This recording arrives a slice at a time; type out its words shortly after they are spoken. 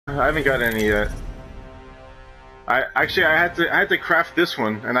I haven't got any yet. I had to craft this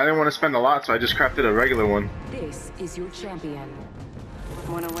one, and I didn't want to spend a lot, so I just crafted a regular one. This is your champion.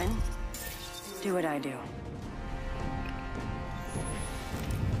 Wanna win? Do what I do.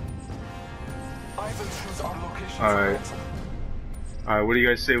 Alright. Alright, what do you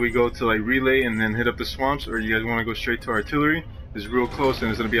guys say we go to like relay and then hit up the swamps, or you guys want to go straight to artillery? It's real close and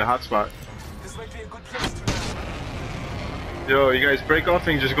it's gonna be a hot spot. Yo, you guys break off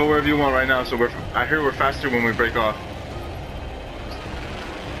and just go wherever you want right now. So I hear we're faster when we break off.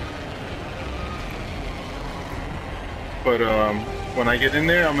 But when I get in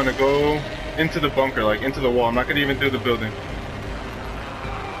there, I'm gonna go into the bunker, like into the wall. I'm not gonna even do the building.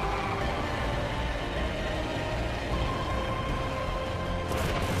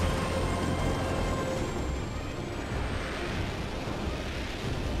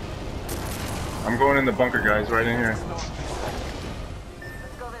 I'm going in the bunker, guys, right in here. Let's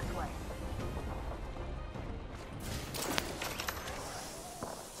go this way.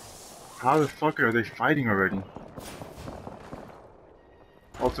 How the fuck are they fighting already?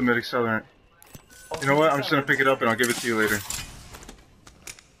 Ultimate accelerant. You know what? I'm just gonna pick it up and I'll give it to you later.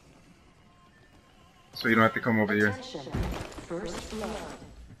 So you don't have to come over here. First blood.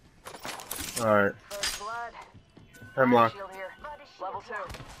 Alright. First blood. Hemlock. Shield here. Level 2.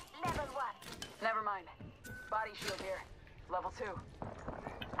 Level 1. Never mind. Body shield here. Level 2.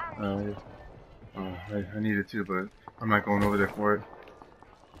 I needed to, but I'm not going over there for it.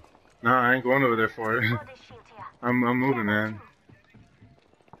 Nah, I ain't going over there for it. I'm moving, man.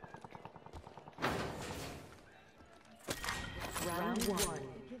 Round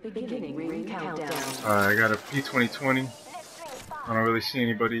 1. Beginning ring countdown. I got a P2020. I don't really see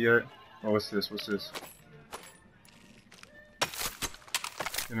anybody yet. Oh, what's this? What's this?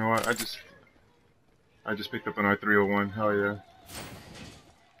 You know what? I just picked up an R301. Hell yeah.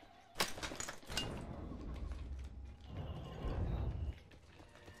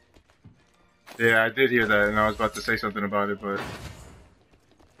 Yeah, I did hear that, and I was about to say something about it, but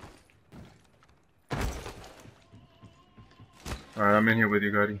alright, I'm in here with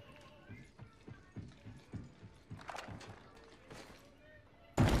you, Gotti.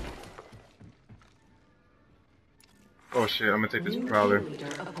 Oh shit, I'm gonna take this prowler.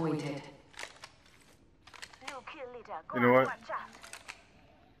 You know what?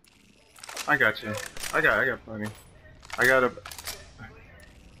 I got you. I got plenty.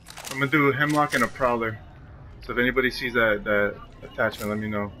 I'm gonna do a hemlock and a prowler. So if anybody sees that attachment, let me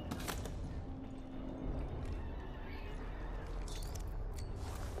know.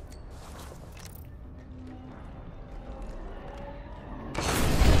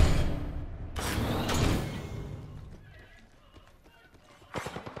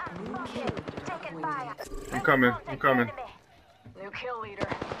 I'm coming. I'm coming. New kill leader.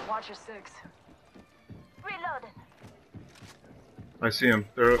 Watch your 6. Reloading. I see him.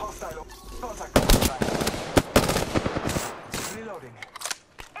 They're Reloading.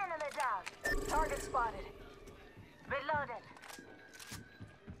 Enemy down. Target spotted. Reloading.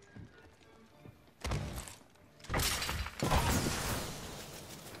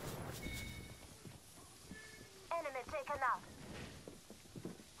 Enemy taken out.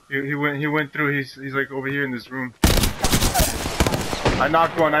 he went through. He's like over here in this room. I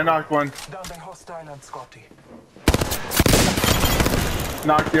knocked one. Down by hostile and Scotty.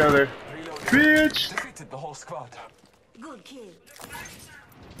 Knocked the other. Reloading. Bitch! Defeated the whole squad. Good kill.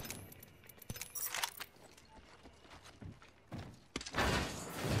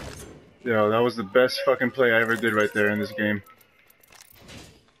 Yo, that was the best fucking play I ever did right there in this game.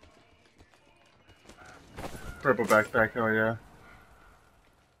 Purple backpack, hell yeah.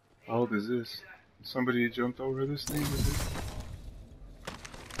 How old is this? Somebody jumped over this thing? Is it?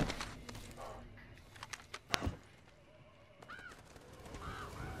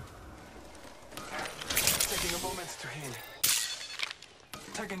 Taking a moment to heal.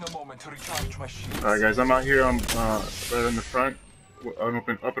 Taking a moment to recharge my shields. Alright guys, I'm out here, I'm right in the front.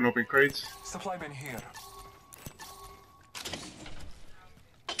 Up and open crates. Supply bin here.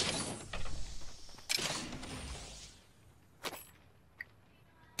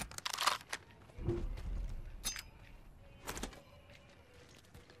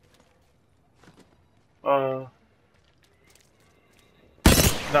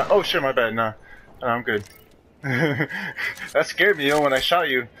 Nah, oh shit, my bad, nah. I'm good. That scared me, yo, when I shot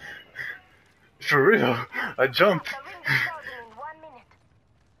you. For real, I jumped.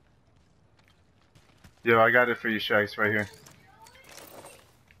 Yo, I got it for you, Shax, right here.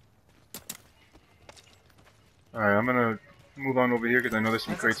 Alright, I'm gonna move on over here because I know there's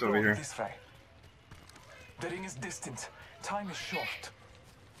some crates over here. This way. The ring is distant. Time is short.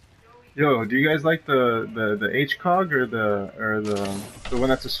 Yo, do you guys like the HCOG or the one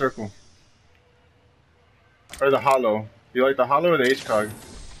that's a circle? Or the hollow? You like the hollow or the HCOG?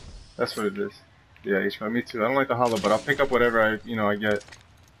 That's what it is. Yeah, HCOG. Me too. I don't like the hollow, but I'll pick up whatever I get.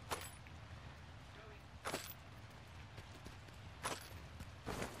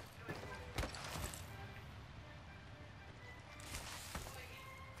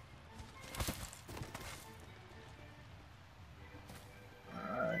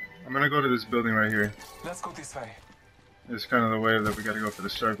 Alright. I'm gonna go to this building right here. Let's go this way. It's kind of the way that we gotta go for the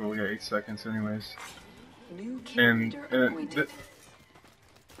circle. We got 8 seconds anyways. New And, curator appointed.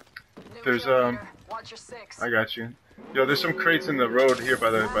 New there's, kill leader. Watch your 6. I got you. Yo, there's some crates in the road here by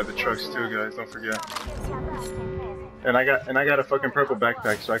the trucks too, guys. Don't forget. And I got a fucking purple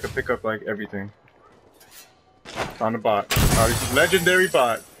backpack, so I can pick up like everything. On the bot, our legendary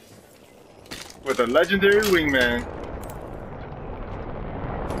bot with a legendary wingman.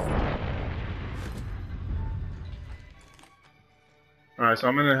 All right, so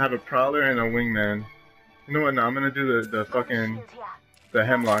I'm gonna have a prowler and a wingman. You know what? No, I'm gonna do the fucking the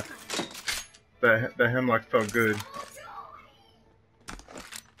hemlock. The hemlock felt good.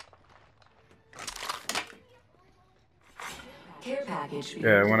 Care package.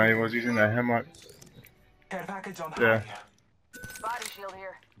 Yeah, when I was using that hemlock. Care package on Yeah. high. Body shield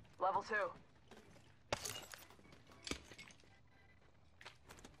here. Level 2.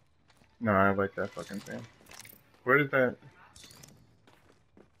 No, I like that fucking thing. Where did that?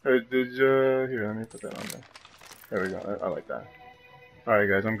 Did you? Here, let me put that on there. There we go. I like that. All right,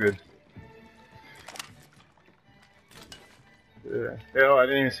 guys, I'm good. Yeah. Yeah. Oh, I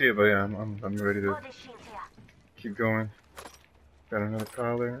didn't even see it, but yeah, I'm ready to keep going. Got another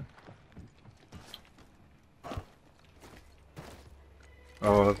prowler.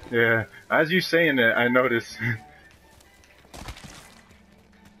 Oh yeah. As you saying that, I noticed.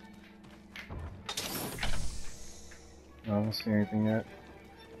 No, I don't see anything yet.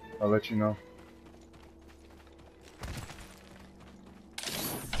 I'll let you know.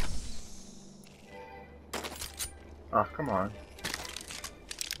 Ah, come on.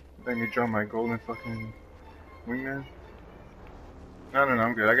 Let me draw my golden fucking wingman. No,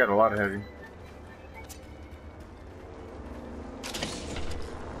 I'm good. I got a lot of heavy.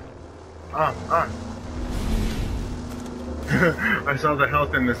 I saw the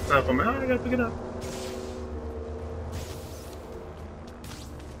health in this stuff. I'm like, oh, I gotta pick it up.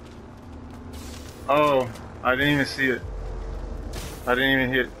 Oh, I didn't even see it. I didn't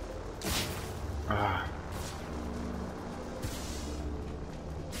even hit. Ah.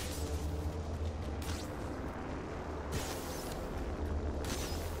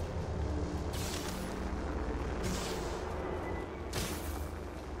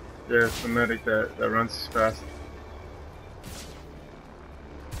 Yeah, it's the medic that runs fast.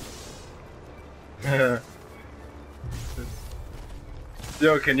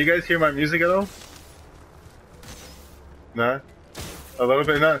 Yo, can you guys hear my music at all? Nah? A little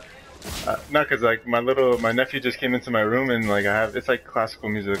bit? Not cause like my nephew just came into my room and like it's like classical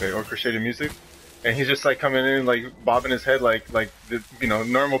music, like orchestrated music. And he's just like coming in, like bobbing his head like you know,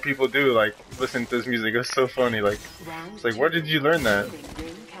 normal people do, like listen to this music. It's so funny, like it's like, where did you learn that?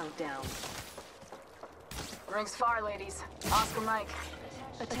 Ring countdown. Rings far, ladies. Oscar Mike.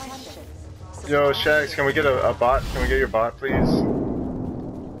 Attention. Yo, Shax, can we get a bot? Can we get your bot, please?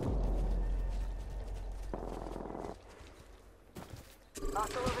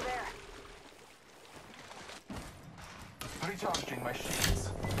 Hostile over there. Recharging my shields.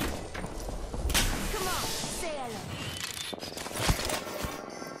 Come on, say hello.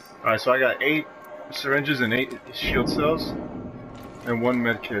 Alright, so I got 8 syringes and 8 shield cells and 1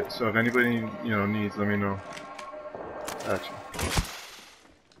 med kit. So if anybody, you know, needs, let me know. Gotcha.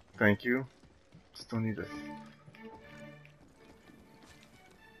 Thank you. Still need it.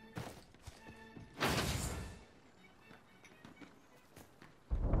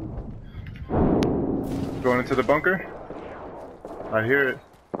 Going into the bunker? I hear it.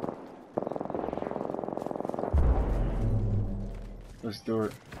 Let's do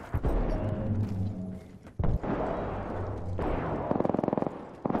it.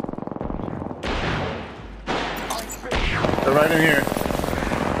 They're right in here.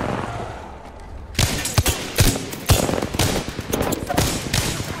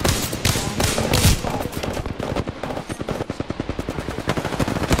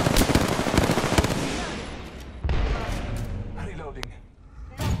 Reloading.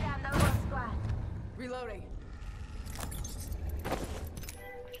 Reloading.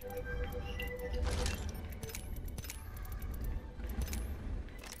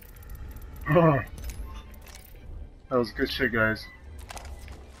 That was good shit, guys.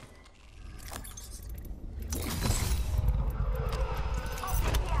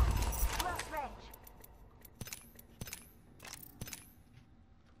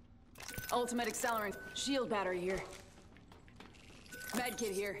 Ultimate accelerant. Shield battery here. Med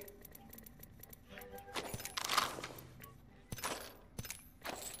kit here.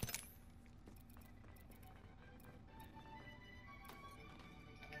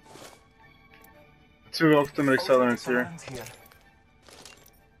 Two ultimate accelerants here.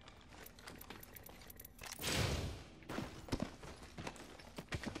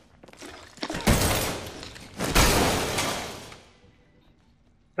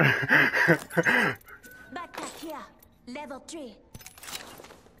 Backpack here. Level 3.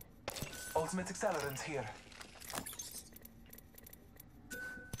 Ultimate accelerant here.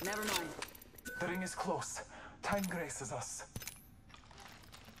 Never mind. The ring is close. Time graces us.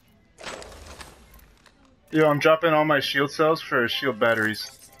 Yo, I'm dropping all my shield cells for shield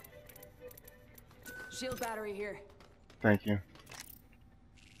batteries. Shield battery here. Thank you.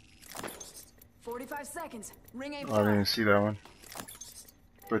 45 seconds. Ring ain't Oh, I didn't far. even see that one.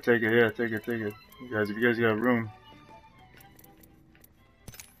 But take it, yeah, take it, take it. You guys, if you guys got room.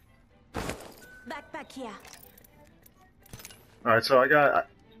 Backpack here. Alright, so I got...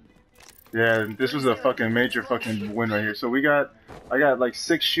 Yeah, this was a fucking major fucking win right here. So I got like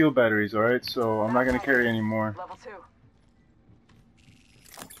 6 shield batteries, alright? So I'm not gonna carry any more. Level 2.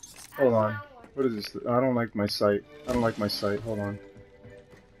 Hold on. What is this? I don't like my sight. I don't like my sight. Hold on.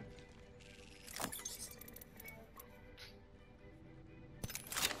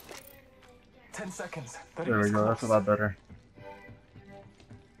 Seconds. There we go, that's a lot better.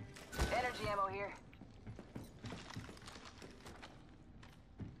 Energy ammo here.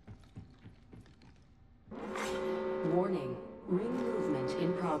 Warning. Ring movement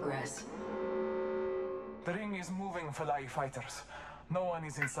in progress. The ring is moving for live fighters. No one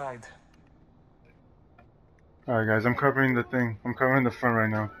is inside. Alright guys, I'm covering the thing. I'm covering the front right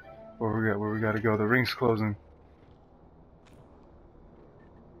now. Where we gotta go. The ring's closing.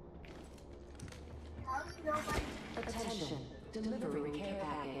 Attention. Delivering care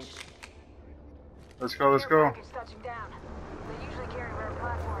package. Let's go, let's go. Package touching down. They usually carry rare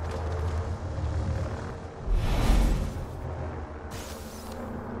platforms.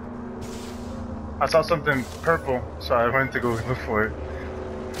 I saw something purple, so I went to go look for it.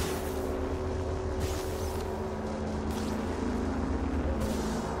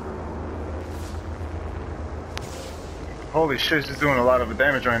 Holy shit, she's doing a lot of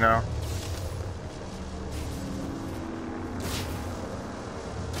damage right now.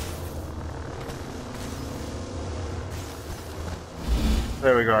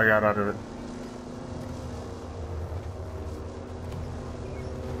 There we go, I got out of it.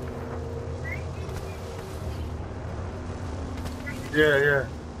 Yeah.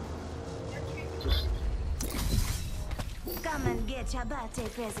 Just Come and get your birthday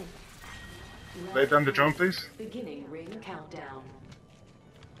present. lay down the drone, please. Beginning ring countdown.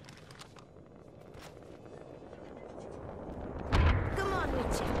 Come on,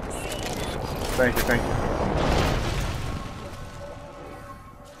 Richard. Thank you, thank you.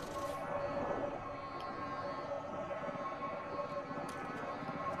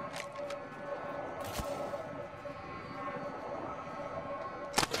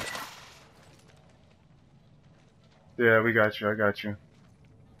 Yeah, we got you, I got you.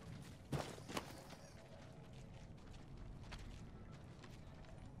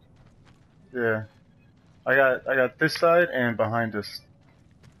 Yeah. I got this side and behind us.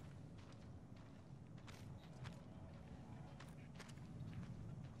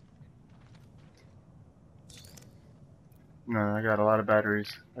 No, I got a lot of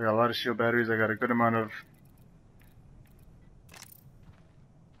batteries. I got a lot of shield batteries. I got a good amount of...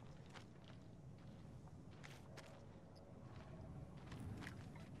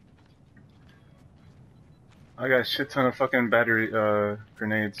 I got a shit ton of fucking battery,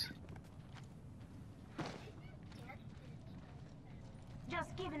 grenades.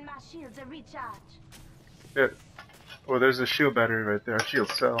 Just giving my shields a recharge. Yeah. Oh, there's a shield battery right there. A shield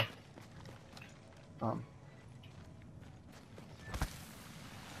cell.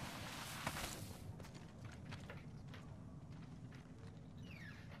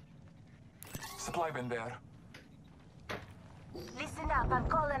 Supply bin there. Listen up, I'm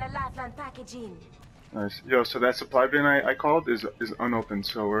calling a lifeline package in. Nice. Yo, so that supply bin I called is unopened,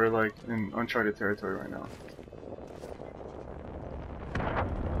 so we're like in uncharted territory right now.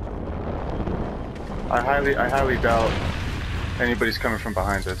 I highly doubt anybody's coming from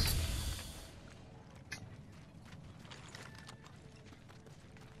behind us.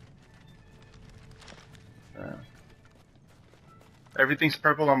 Yeah. Everything's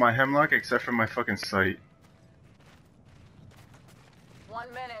purple on my hemlock except for my fucking sight.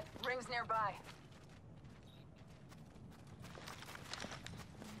 1 minute. Rings nearby.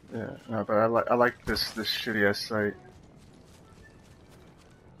 Yeah, no, but I like this shitty ass site.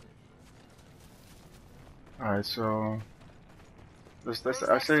 All right, so let's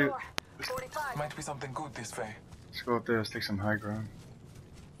I say 45. Might be something good this way. let's go up there. Let's take some high ground.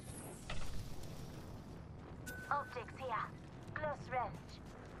 Optics here. Close range.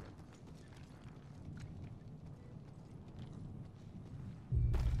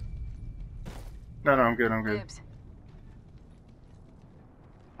 No, I'm good. I'm good. Dibs.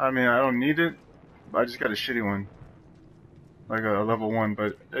 I mean, I don't need it, but I just got a shitty one, like a level 1.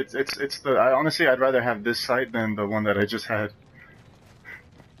 But it's the. I honestly, I'd rather have this site than the one that I just had.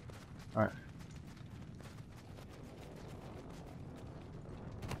 All right.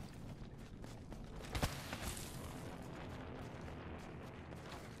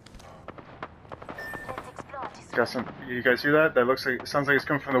 Let's explore this Got some. You guys hear that? That looks like. Sounds like it's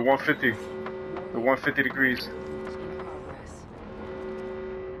coming from the 150. The 150 degrees. In progress.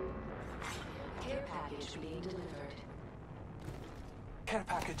 Care package being delivered. Care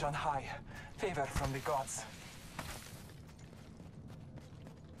package on high. Favor from the gods.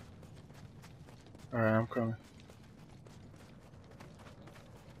 Alright, I'm coming.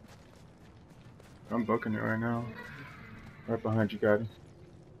 I'm booking it right now. Right behind you, Gotti.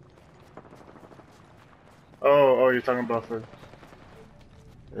 Oh, you're talking about the...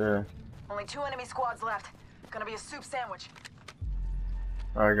 Yeah. Only 2 enemy squads left. Gonna be a soup sandwich.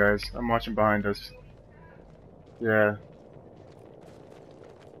 Alright, guys. I'm watching behind us. Yeah.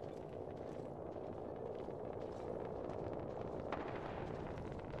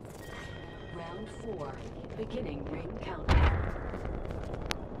 Round 4. Beginning ring countdown.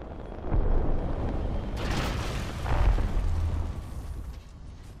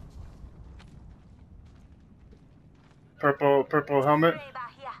 Purple helmet. Ray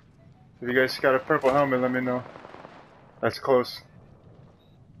back here. If you guys got a purple helmet, let me know. That's close.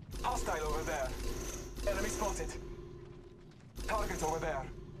 Hostile over there. Enemy spotted. Target over there.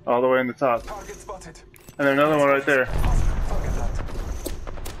 All the way in the top. Target spotted. And then another one right there. Hostile. Target that.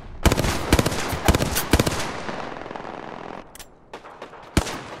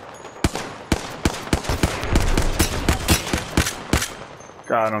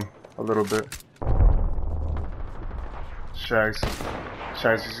 Got him. A little bit. Shags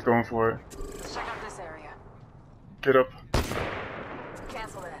is going for it. Let's check out this area. Get up.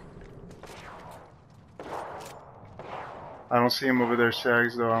 Cancel that. I don't see him over there,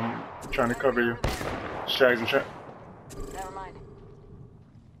 Shags, though. I'm trying to cover you. Shags, Never mind.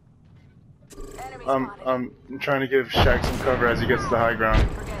 Enemy I'm spotted. trying to give Shags some cover as he gets to the high ground.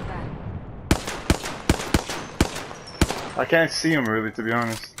 Forget that. I can't see him really, to be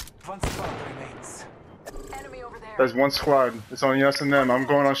honest. One squad remains. Enemy over there. There's one squad. It's only us and them. I'm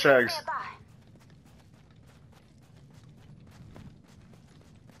going on Shags. Nearby.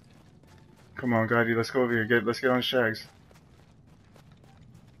 Come on, Gotti, let's go over here. Let's get on Shags.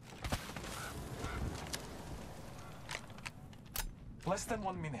 Less than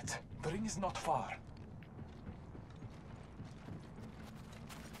 1 minute. The ring is not far.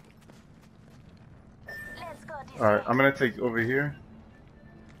 Let's go this Alright, way. I'm gonna take over here.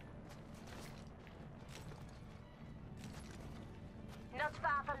 Not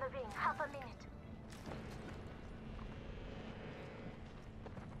far from the ring. Half a minute.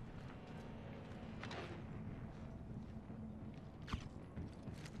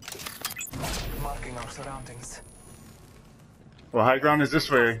 Marking our surroundings. Well, high ground is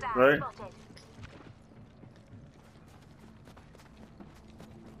this way, Hostile right? spotted.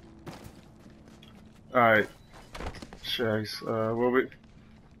 Alright. Shags, where we...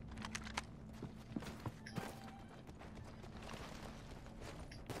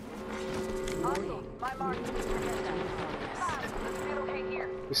 Hostile. My mark. Let's relocate here.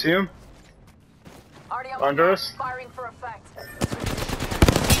 You see him? Already on Under my us? Firing for effect.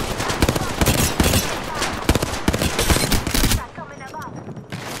 Shot coming above.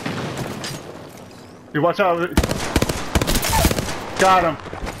 You watch out. Got him.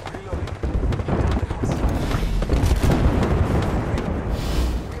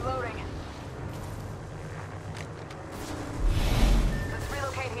 Reloading. Let's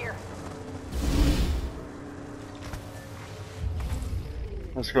relocate here.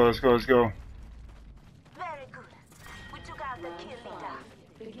 Let's go. Very good. We took out the kill leader.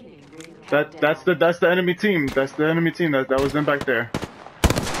 Beginning ring countdown. That's the enemy team. That's the enemy team. That was them back there.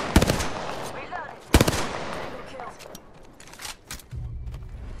 Reloaded. Tango killed.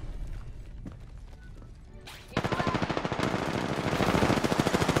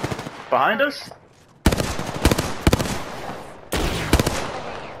 Behind us?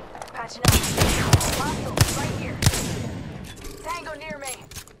 Patching up. Hostile, right here. Tango near me.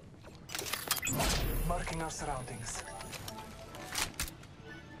 Checking our surroundings.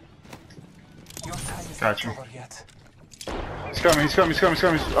 Your time is Gotcha. not over yet. He's coming, he's coming, he's coming, he's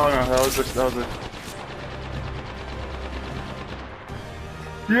coming. Oh no, that was it.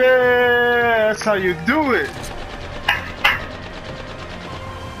 Yeah, that's how you do it.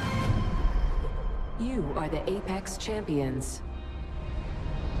 You are the Apex Champions.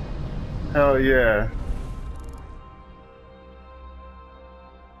 Hell yeah.